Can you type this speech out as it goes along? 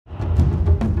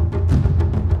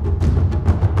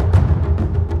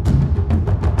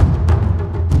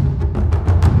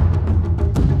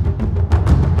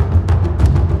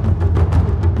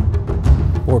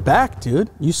back, dude.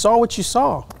 You saw what you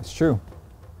saw. It's true.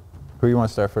 Who you want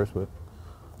to start first with?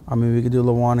 I mean, we could do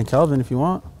Luan and Kelvin if you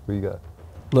want. Who you got?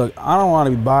 Look, I don't want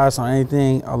to be biased on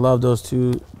anything. I love those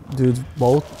two dudes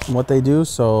both and what they do.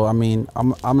 So, I mean,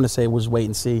 I'm going to say we'll just wait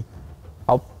and see.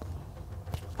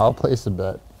 I'll place a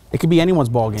bet. It could be anyone's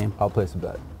ball game. I'll place a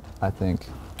bet. I think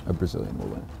a Brazilian will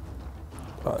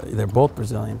win. They're both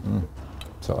Brazilian.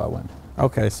 So I win.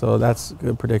 Okay, so that's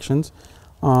good predictions.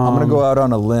 I'm going to go out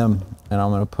on a limb, and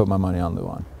I'm going to put my money on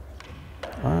Luan.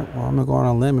 All right, well, I'm going to go on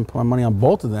a limb and put my money on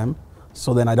both of them,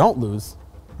 so then I don't lose.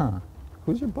 Huh.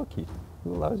 Who's your bookie?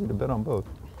 Who allows you to bet on both?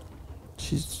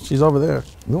 She's over there.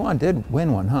 Luan did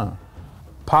win one, huh?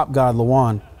 Pop God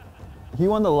Luan. He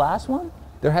won the last one?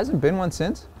 There hasn't been one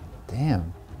since?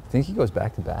 Damn. Think he goes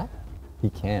back to back? He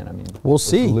can. I mean, we'll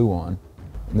see. Luan.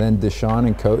 And then Dashawn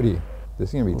and Cody. This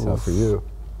is going to be tough for you.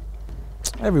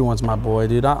 Everyone's my boy,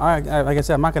 dude. Like I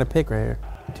said, I'm not going to pick right here.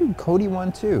 Dude, Cody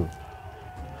won too.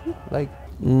 Like,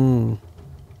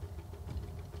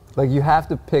 like you have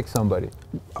to pick somebody.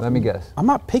 Let me guess. I'm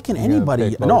not picking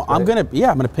anybody. Both, no, right? I'm going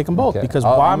to pick them both because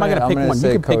why am I going to pick one?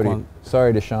 You can pick one.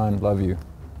 Sorry, Dashawn, love you.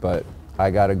 But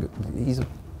I got to, he's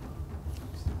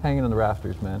hanging on the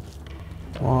rafters, man.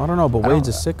 Well, I don't know, but Wade's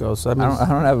a sicko, so that means I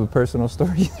don't have a personal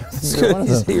story either.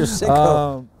 You're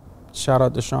sicko. Shout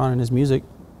out to Dashawn and his music.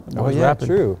 Oh yeah, rapping.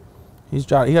 True. He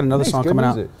got another song coming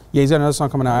out. Music. Yeah, he's got another song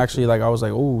coming out. Actually, like I was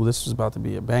like, oh, this is about to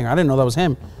be a banger. I didn't know that was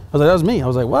him. I was like, that was me. I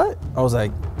was like, what? I was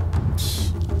like,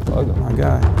 my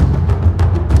guy.